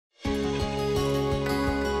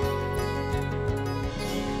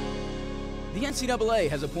The NCAA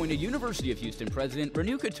has appointed University of Houston President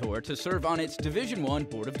Renu Khator to serve on its Division I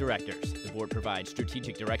Board of Directors. The board provides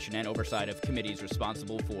strategic direction and oversight of committees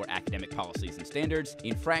responsible for academic policies and standards,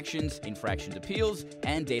 infractions appeals,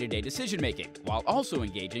 and day-to-day decision-making, while also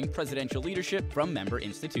engaging presidential leadership from member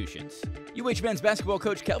institutions. UH men's basketball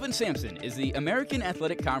coach Kelvin Sampson is the American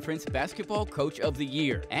Athletic Conference Basketball Coach of the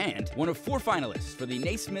Year and one of 4 finalists for the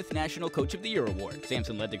Naismith National Coach of the Year award.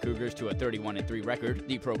 Sampson led the Cougars to a 31-3 record,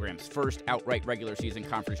 the program's first outright regular season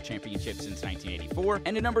conference championship since 1984,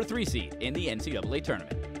 and a number 3 seed in the NCAA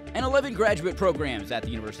tournament. And 11 graduate programs at the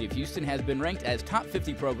University of Houston has been ranked as top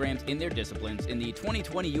 50 programs in their disciplines in the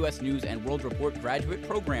 2020 U.S. News & World Report Graduate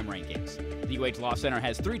Program Rankings. The UH Law Center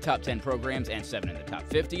has 3 top 10 programs and 7 in the top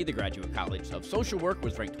 50. The Graduate College of Social Work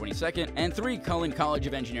was ranked 22nd, and 3 Cullen College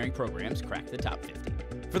of Engineering programs cracked the top 50.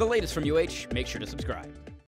 For the latest from UH, make sure to subscribe.